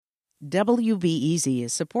WBEZ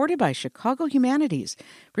is supported by Chicago Humanities,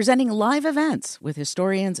 presenting live events with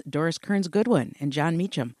historians Doris Kearns Goodwin and John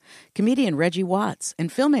Meacham, comedian Reggie Watts, and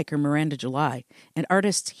filmmaker Miranda July, and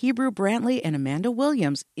artists Hebrew Brantley and Amanda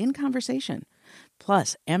Williams in conversation.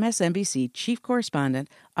 Plus, MSNBC chief correspondent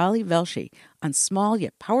Ali Velshi on small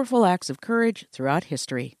yet powerful acts of courage throughout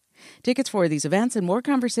history. Tickets for these events and more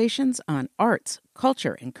conversations on arts,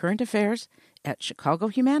 culture, and current affairs at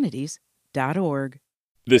chicagohumanities.org.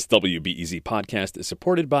 This WBEZ podcast is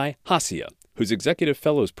supported by Hacia, whose Executive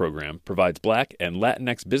Fellows Program provides Black and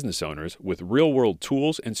Latinx business owners with real-world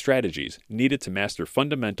tools and strategies needed to master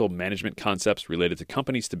fundamental management concepts related to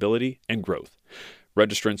company stability and growth.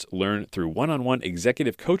 Registrants learn through one-on-one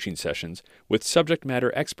executive coaching sessions with subject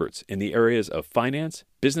matter experts in the areas of finance,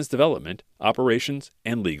 business development, operations,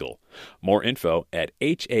 and legal. More info at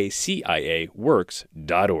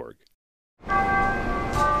haciaworks.org.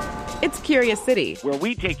 It's Curious City, where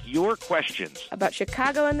we take your questions about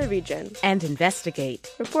Chicago and the region and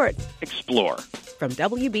investigate, report, explore. From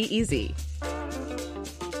WBEZ.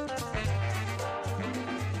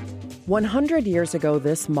 100 years ago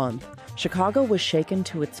this month, Chicago was shaken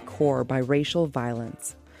to its core by racial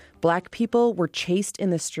violence. Black people were chased in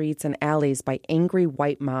the streets and alleys by angry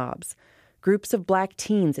white mobs. Groups of black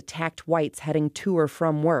teens attacked whites heading to or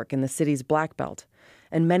from work in the city's Black Belt.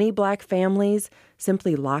 And many black families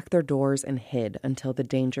simply locked their doors and hid until the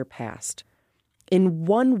danger passed. In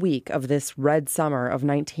 1 week of this red summer of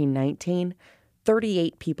 1919,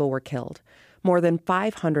 38 people were killed, more than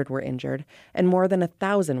 500 were injured, and more than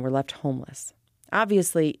 1,000 were left homeless.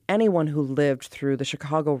 Obviously, anyone who lived through the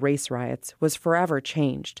Chicago race riots was forever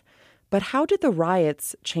changed. But how did the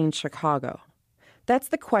riots change Chicago? That's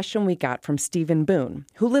the question we got from Stephen Boone,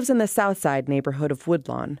 who lives in the South Side neighborhood of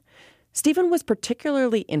Woodlawn. Stephen was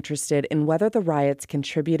particularly interested in whether the riots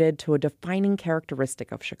contributed to a defining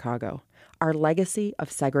characteristic of Chicago, our legacy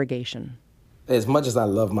of segregation. As much as I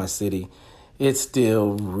love my city, it's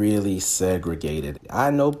still really segregated.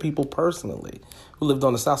 I know people personally who lived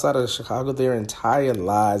on the south side of Chicago their entire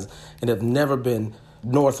lives and have never been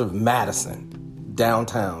north of Madison,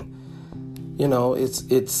 downtown. You know, it's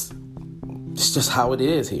just how it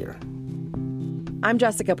is here. I'm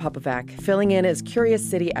Jessica Popovac, filling in as Curious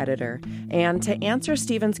City editor. And to answer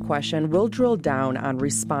Stephen's question, we'll drill down on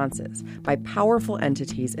responses by powerful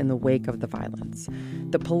entities in the wake of the violence.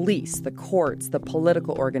 The police, the courts, the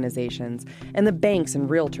political organizations, and the banks and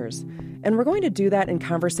realtors. And we're going to do that in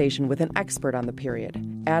conversation with an expert on the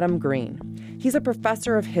period, Adam Green. He's a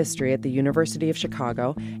professor of history at the University of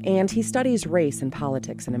Chicago, and he studies race and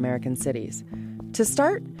politics in American cities. To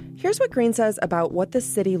start, here's what Green says about what the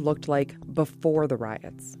city looked like before the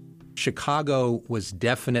riots. Chicago was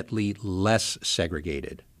definitely less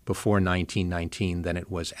segregated before 1919 than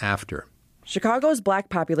it was after. Chicago's black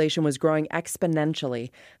population was growing exponentially,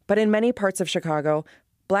 but in many parts of Chicago,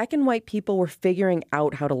 black and white people were figuring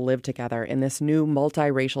out how to live together in this new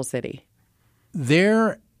multiracial city.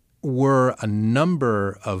 There were a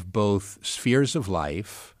number of both spheres of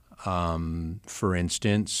life. For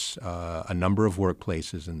instance, a number of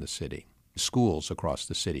workplaces in the city, schools across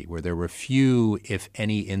the city, where there were few, if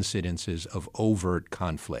any, incidences of overt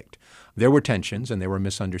conflict. There were tensions and there were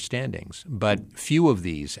misunderstandings, but few of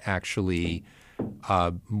these actually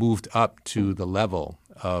moved up to the level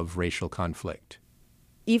of racial conflict.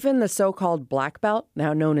 Even the so-called Black Belt,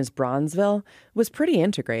 now known as Bronzeville, was pretty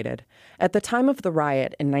integrated. At the time of the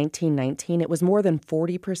riot in 1919, it was more than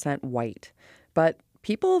 40% white. But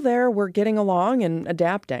people there were getting along and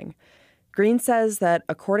adapting. Green says that,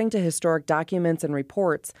 according to historic documents and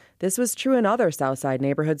reports, this was true in other South Side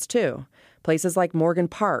neighborhoods, too. Places like Morgan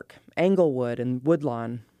Park, Englewood, and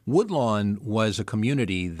Woodlawn. Woodlawn was a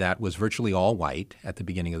community that was virtually all white at the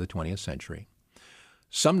beginning of the 20th century.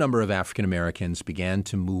 Some number of African Americans began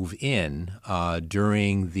to move in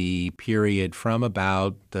during the period from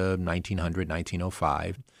about the 1900,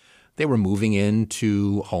 1905. They were moving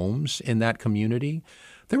into homes in that community.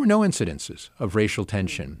 There were no incidences of racial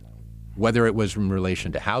tension, whether it was in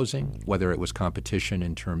relation to housing, whether it was competition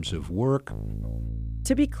in terms of work.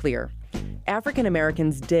 To be clear, African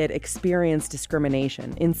Americans did experience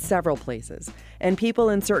discrimination in several places, and people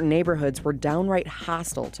in certain neighborhoods were downright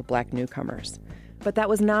hostile to black newcomers. But that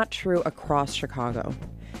was not true across Chicago.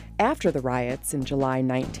 After the riots in July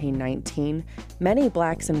 1919, many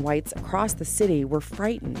blacks and whites across the city were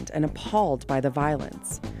frightened and appalled by the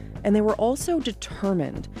violence. And they were also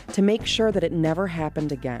determined to make sure that it never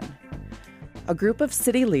happened again. A group of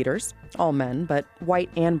city leaders, all men, but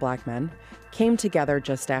white and black men, came together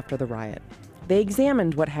just after the riot. They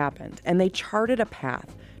examined what happened, and they charted a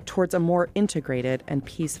path towards a more integrated and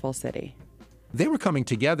peaceful city. They were coming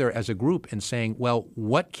together as a group and saying, well,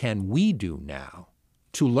 what can we do now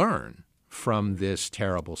to learn from this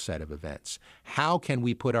terrible set of events? How can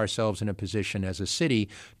we put ourselves in a position as a city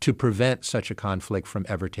to prevent such a conflict from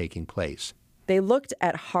ever taking place? They looked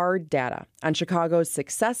at hard data on Chicago's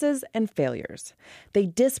successes and failures. They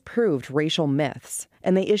disproved racial myths,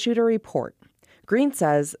 and they issued a report. Green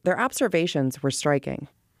says their observations were striking.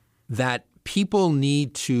 That people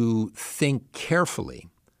need to think carefully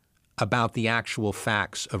about the actual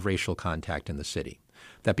facts of racial contact in the city.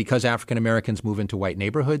 That because African Americans move into white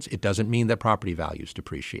neighborhoods, it doesn't mean that property values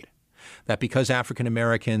depreciate. That because African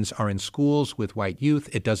Americans are in schools with white youth,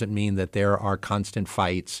 it doesn't mean that there are constant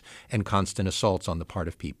fights and constant assaults on the part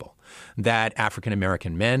of people. That African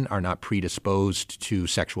American men are not predisposed to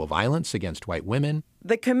sexual violence against white women.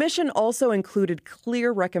 The commission also included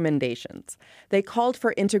clear recommendations. They called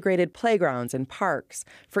for integrated playgrounds and parks,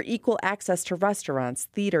 for equal access to restaurants,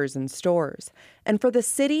 theaters, and stores, and for the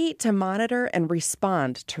city to monitor and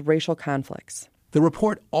respond to racial conflicts. The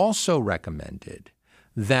report also recommended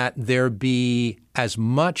that there be, as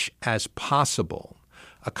much as possible,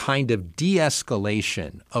 a kind of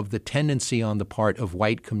de-escalation of the tendency on the part of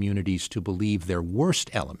white communities to believe their worst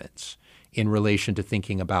elements in relation to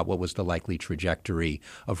thinking about what was the likely trajectory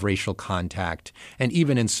of racial contact and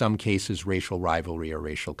even in some cases racial rivalry or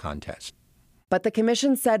racial contest. But the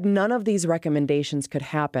commission said none of these recommendations could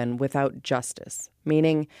happen without justice,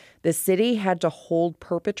 meaning the city had to hold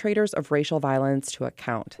perpetrators of racial violence to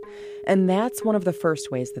account. And that's one of the first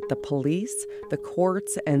ways that the police, the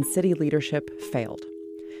courts, and city leadership failed.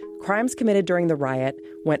 Crimes committed during the riot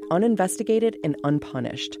went uninvestigated and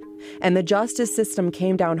unpunished. And the justice system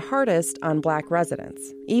came down hardest on Black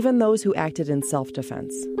residents, even those who acted in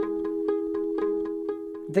self-defense.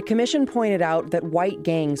 The commission pointed out that white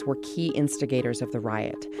gangs were key instigators of the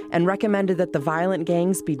riot and recommended that the violent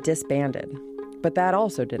gangs be disbanded. But that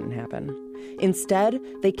also didn't happen. Instead,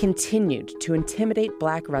 they continued to intimidate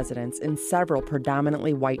Black residents in several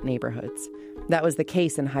predominantly white neighborhoods. That was the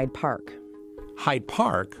case in Hyde Park. Hyde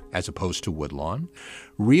Park, as opposed to Woodlawn,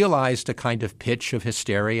 realized a kind of pitch of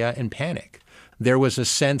hysteria and panic. There was a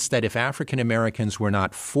sense that if African Americans were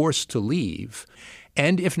not forced to leave,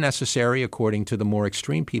 and if necessary, according to the more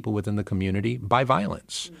extreme people within the community, by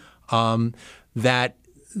violence, that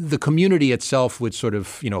the community itself would sort of,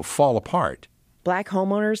 fall apart. Black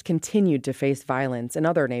homeowners continued to face violence in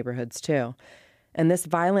other neighborhoods, too. And this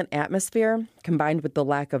violent atmosphere, combined with the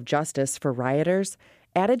lack of justice for rioters,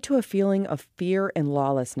 added to a feeling of fear and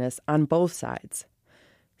lawlessness on both sides.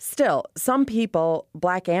 Still, some people,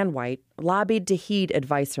 Black and white, lobbied to heed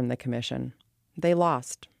advice from the commission. They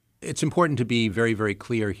lost. It's important to be very, very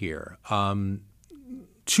clear here.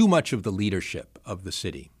 Too much of the leadership of the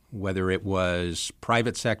city, whether it was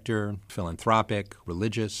private sector, philanthropic,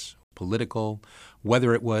 religious, political,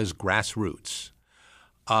 whether it was grassroots,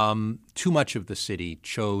 too much of the city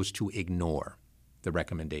chose to ignore the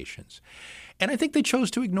recommendations. And I think they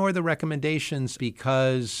chose to ignore the recommendations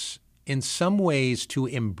because in some ways to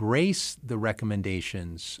embrace the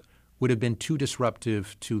recommendations would have been too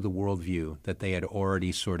disruptive to the worldview that they had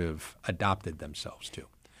already sort of adopted themselves to.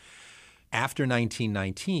 After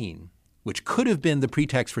 1919, which could have been the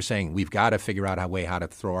pretext for saying we've got to figure out a way how to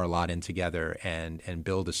throw our lot in together and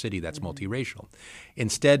build a city that's multiracial.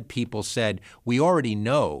 Instead, people said, we already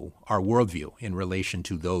know our worldview in relation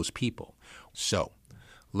to those people. So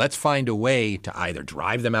let's find a way to either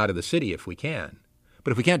drive them out of the city if we can.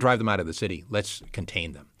 But if we can't drive them out of the city, let's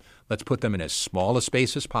contain them. Let's put them in as small a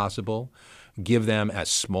space as possible, give them as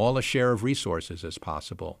small a share of resources as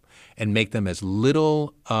possible, and make them as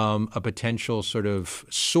little a potential sort of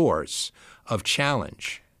source of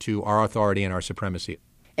challenge to our authority and our supremacy.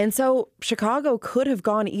 And so Chicago could have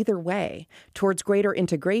gone either way, towards greater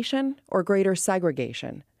integration or greater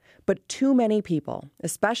segregation. But too many people,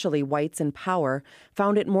 especially whites in power,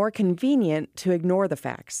 found it more convenient to ignore the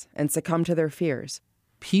facts and succumb to their fears.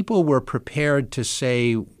 People were prepared to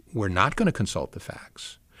say, we're not going to consult the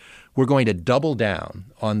facts. We're going to double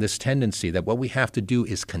down on this tendency that what we have to do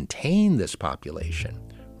is contain this population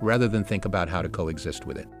rather than think about how to coexist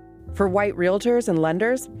with it. For white realtors and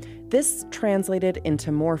lenders, this translated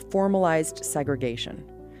into more formalized segregation.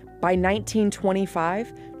 By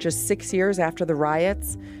 1925, just 6 years after the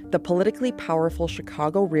riots, the politically powerful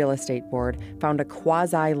Chicago Real Estate Board found a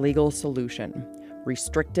quasi-legal solution: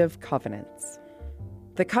 restrictive covenants.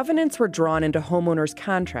 The covenants were drawn into homeowners'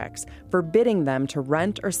 contracts, forbidding them to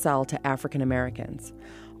rent or sell to African Americans.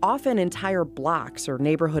 Often entire blocks or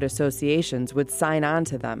neighborhood associations would sign on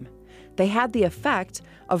to them. They had the effect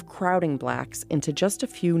of crowding Blacks into just a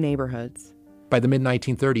few neighborhoods. By the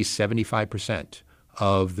mid-1930s, 75%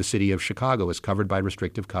 of the city of Chicago is covered by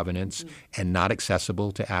restrictive covenants and not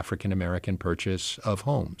accessible to African-American purchase of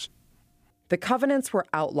homes. The covenants were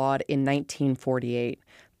outlawed in 1948,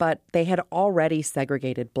 but they had already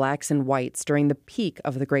segregated blacks and whites during the peak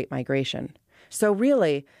of the Great Migration. So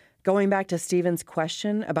really, going back to Stephen's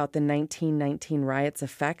question about the 1919 riots'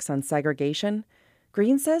 effects on segregation,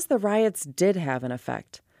 Green says the riots did have an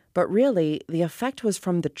effect. But really, the effect was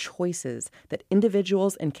from the choices that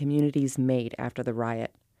individuals and communities made after the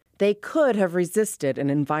riot. They could have resisted an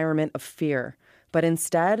environment of fear, but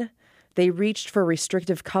instead, they reached for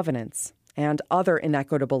restrictive covenants and other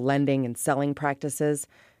inequitable lending and selling practices,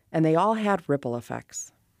 and they all had ripple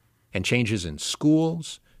effects. And changes in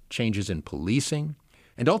schools, changes in policing,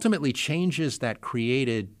 and ultimately changes that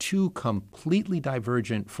created two completely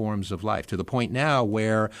divergent forms of life, to the point now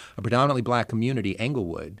where a predominantly black community,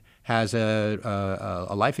 Englewood, has a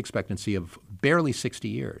life expectancy of barely 60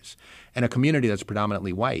 years. And a community that's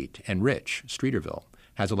predominantly white and rich, Streeterville,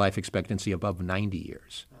 has a life expectancy above 90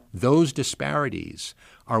 years. Those disparities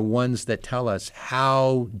are ones that tell us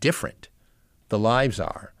how different the lives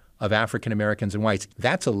are of African Americans and whites.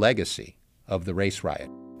 That's a legacy of the race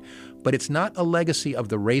riot. But it's not a legacy of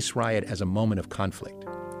the race riot as a moment of conflict.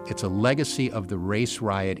 It's a legacy of the race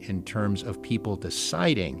riot in terms of people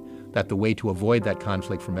deciding that the way to avoid that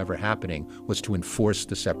conflict from ever happening was to enforce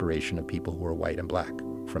the separation of people who are white and black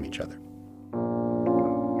from each other.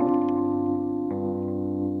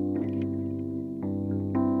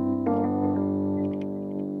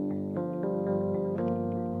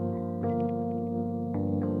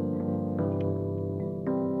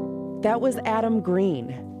 That was Adam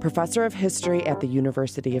Green, professor of history at the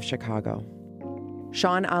University of Chicago.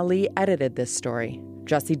 Sean Ali edited this story.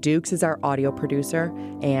 Jesse Dukes is our audio producer,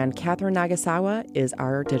 and Catherine Nagasawa is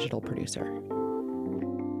our digital producer.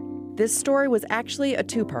 This story was actually a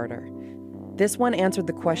two-parter. This one answered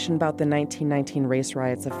the question about the 1919 race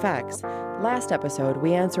riots' effects. Last episode,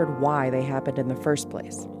 we answered why they happened in the first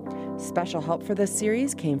place. Special help for this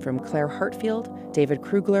series came from Claire Hartfield, David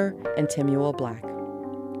Krugler, and Timuel Black.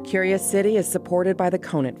 Curious City is supported by the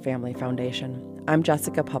Conant Family Foundation. I'm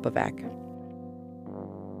Jessica Popovac.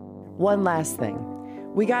 One last thing.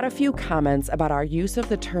 We got a few comments about our use of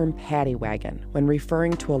the term paddy wagon when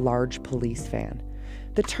referring to a large police van.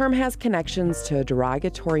 The term has connections to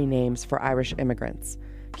derogatory names for Irish immigrants.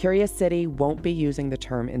 Curious City won't be using the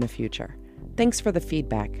term in the future. Thanks for the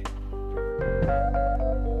feedback.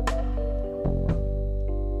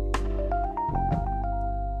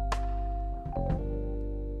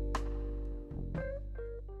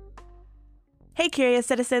 Hey, Curious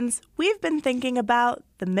Citizens, we've been thinking about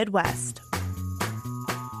the Midwest.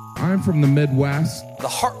 I'm from the Midwest. The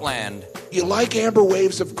heartland. You like amber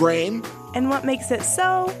waves of grain? And what makes it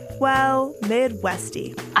so, well,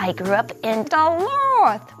 Midwesty. I grew up in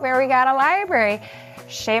Duluth, where we got a library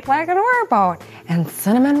shaped like an oarboat and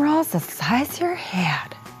cinnamon rolls the size of your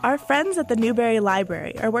head. Our friends at the Newberry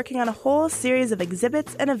Library are working on a whole series of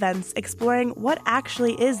exhibits and events exploring what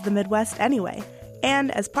actually is the Midwest anyway.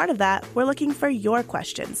 And as part of that, we're looking for your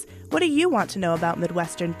questions. What do you want to know about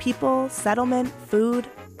Midwestern people, settlement, food?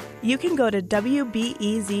 You can go to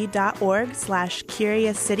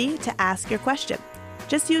wbez.org/curiouscity to ask your question.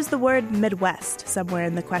 Just use the word Midwest somewhere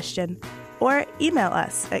in the question, or email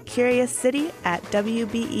us at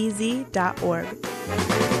curiouscity@wbez.org.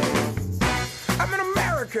 I'm an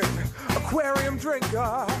American aquarium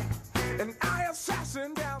drinker, and I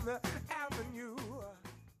assassin down the avenue.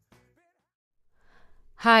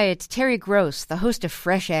 Hi, it's Terry Gross, the host of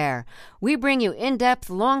Fresh Air. We bring you in-depth,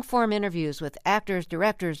 long-form interviews with actors,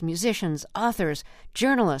 directors, musicians, authors,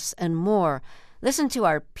 journalists, and more. Listen to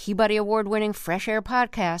our Peabody Award-winning Fresh Air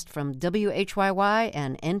podcast from WHYY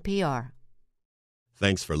and NPR.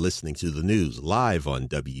 Thanks for listening to the news live on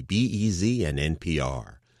WBEZ and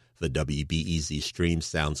NPR. The WBEZ stream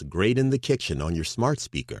sounds great in the kitchen on your smart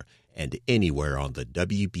speaker and anywhere on the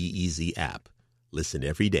WBEZ app. Listen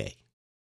every day.